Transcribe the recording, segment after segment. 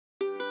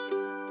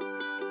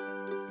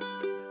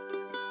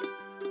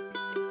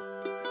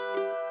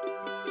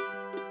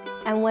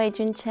I'm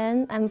Weijun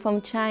Chen. I'm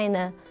from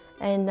China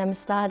and I'm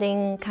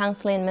studying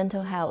counseling and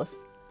mental health.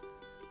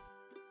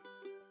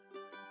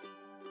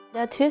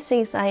 There are two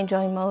things I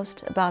enjoy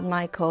most about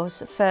my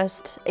course.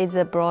 First is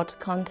the broad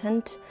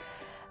content.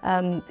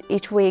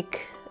 Each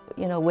week,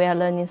 we are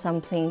learning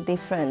something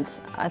different.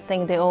 I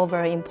think they're all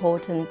very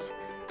important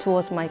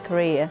towards my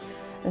career.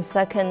 And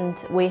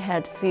second, we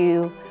had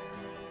few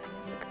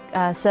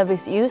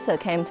service users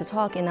came to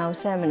talk in our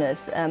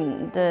seminars.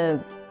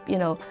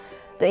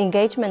 The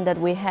engagement that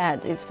we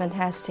had is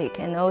fantastic,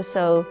 and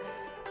also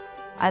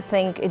I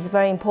think it's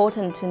very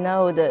important to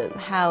know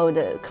how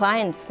the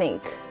client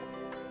think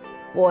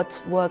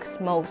what works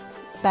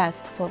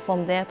best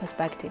from their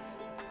perspective.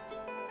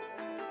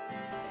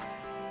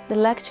 The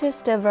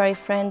lectures, they're very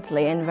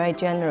friendly and very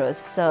generous,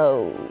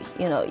 so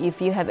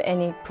if you have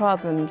any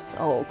problems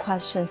or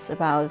questions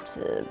about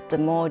the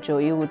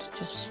module, you would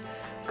just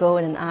go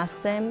in and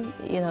ask them.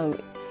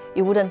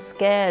 You wouldn't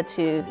scare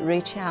to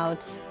reach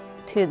out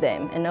to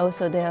them, and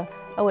also they're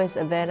always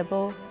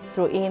available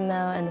through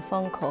email and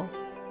phone call.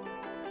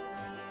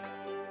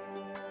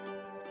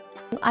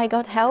 I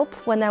got help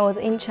when I was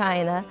in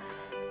China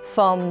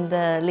from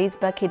the Leeds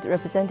Beckett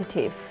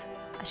representative.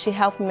 She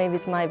helped me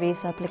with my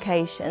visa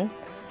application,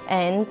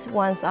 and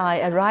once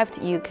I arrived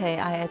in the UK,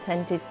 I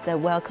attended the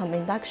Welcome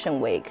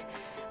Induction Week.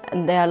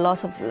 And there are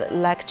lots of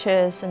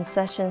lectures and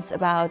sessions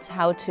about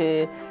how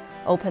to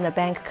open a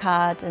bank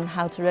card and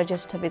how to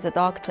register with a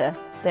doctor.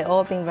 They've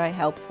all been very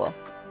helpful.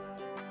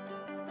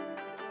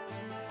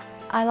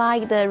 I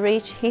like the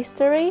rich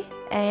history,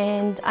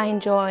 and I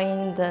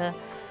enjoy the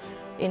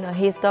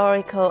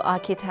historical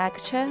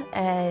architecture,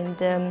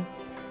 and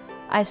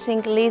I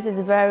think Leeds is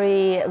a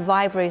very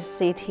vibrant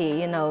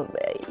city.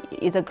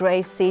 It's a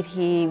great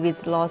city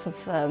with lots of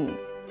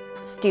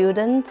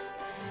students,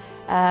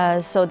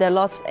 so there are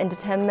lots of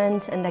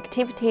entertainment and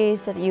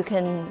activities that you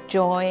can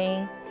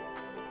join.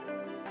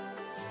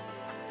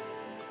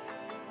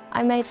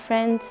 I made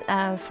friends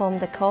from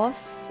the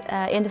course.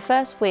 In the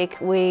first week,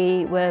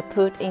 we were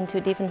put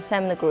into different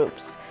seminar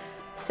groups.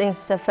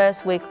 Since the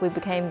first week, we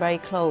became very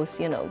close.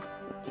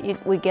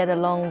 We get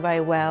along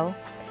very well.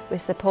 We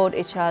support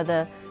each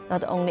other,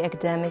 not only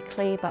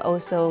academically, but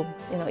also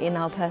in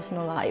our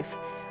personal life.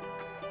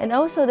 And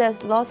also,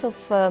 there's lots of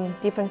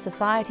different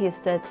societies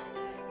that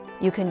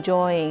you can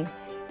join.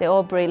 They're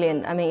all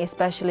brilliant. I mean,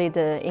 especially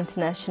the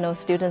International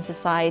Student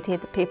Society.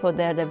 The people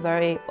there, they're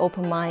very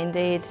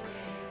open-minded.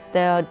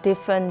 There are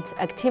different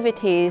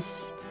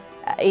activities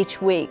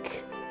each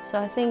week, so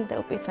I think that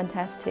would be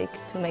fantastic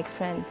to make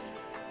friends.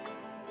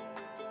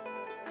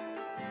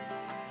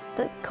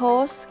 The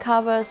course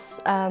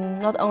covers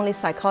not only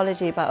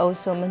psychology but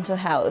also mental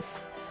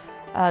health.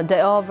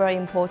 They're all very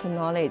important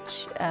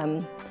knowledge.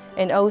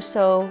 And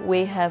also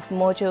we have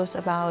modules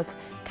about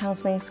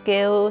counseling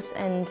skills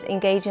and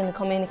engaging and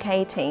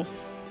communicating.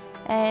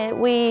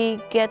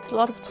 We get a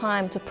lot of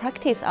time to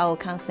practice our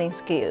counseling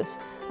skills.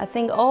 I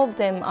think all of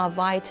them are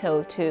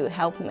vital to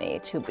help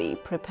me to be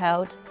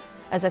prepared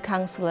as a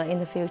counselor in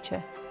the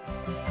future.